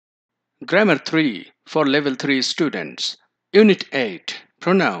Grammar 3 for Level 3 students. Unit 8.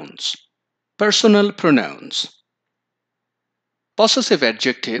 Pronouns. Personal pronouns. Possessive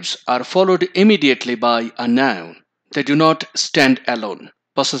adjectives are followed immediately by a noun. They do not stand alone.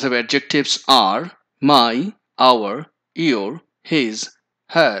 Possessive adjectives are my, our, your, his,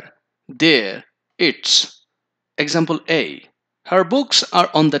 her, their, its. Example A. Her books are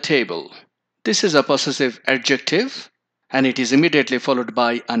on the table. This is a possessive adjective and it is immediately followed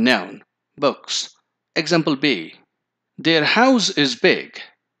by a noun. Books. Example B. Their house is big.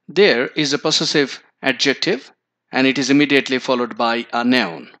 There is a possessive adjective and it is immediately followed by a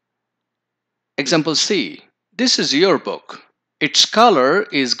noun. Example C. This is your book. Its color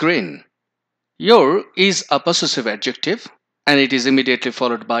is green. Your is a possessive adjective and it is immediately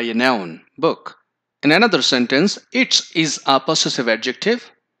followed by a noun. Book. In another sentence, its is a possessive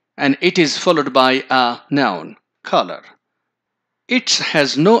adjective and it is followed by a noun. Color. Its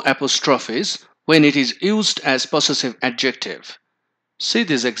has no apostrophes when it is used as possessive adjective. See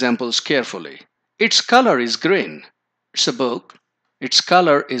these examples carefully. Its color is green. It's a book. Its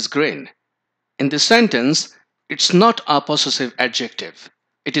color is green. In this sentence, it's not a possessive adjective.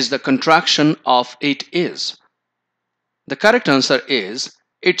 It is the contraction of it is. The correct answer is,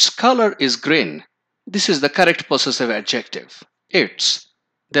 its color is green. This is the correct possessive adjective. Its.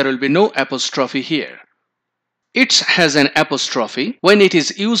 There will be no apostrophe here. Its has an apostrophe when it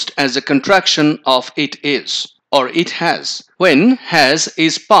is used as a contraction of it is or it has, when has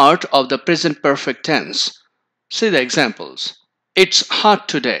is part of the present perfect tense. See the examples. It's hot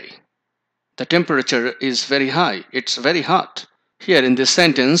today. The temperature is very high. It's very hot. Here in this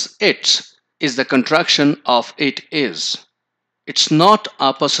sentence, its is the contraction of it is. It's not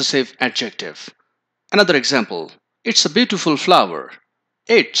a possessive adjective. Another example. It's a beautiful flower.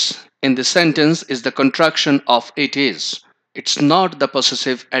 Its in this sentence is the contraction of it is. It's not the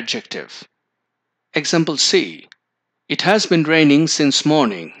possessive adjective. Example C. It has been raining since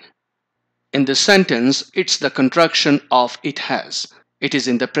morning. In this sentence, it's the contraction of it has. It is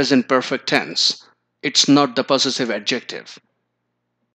in the present perfect tense. It's not the possessive adjective.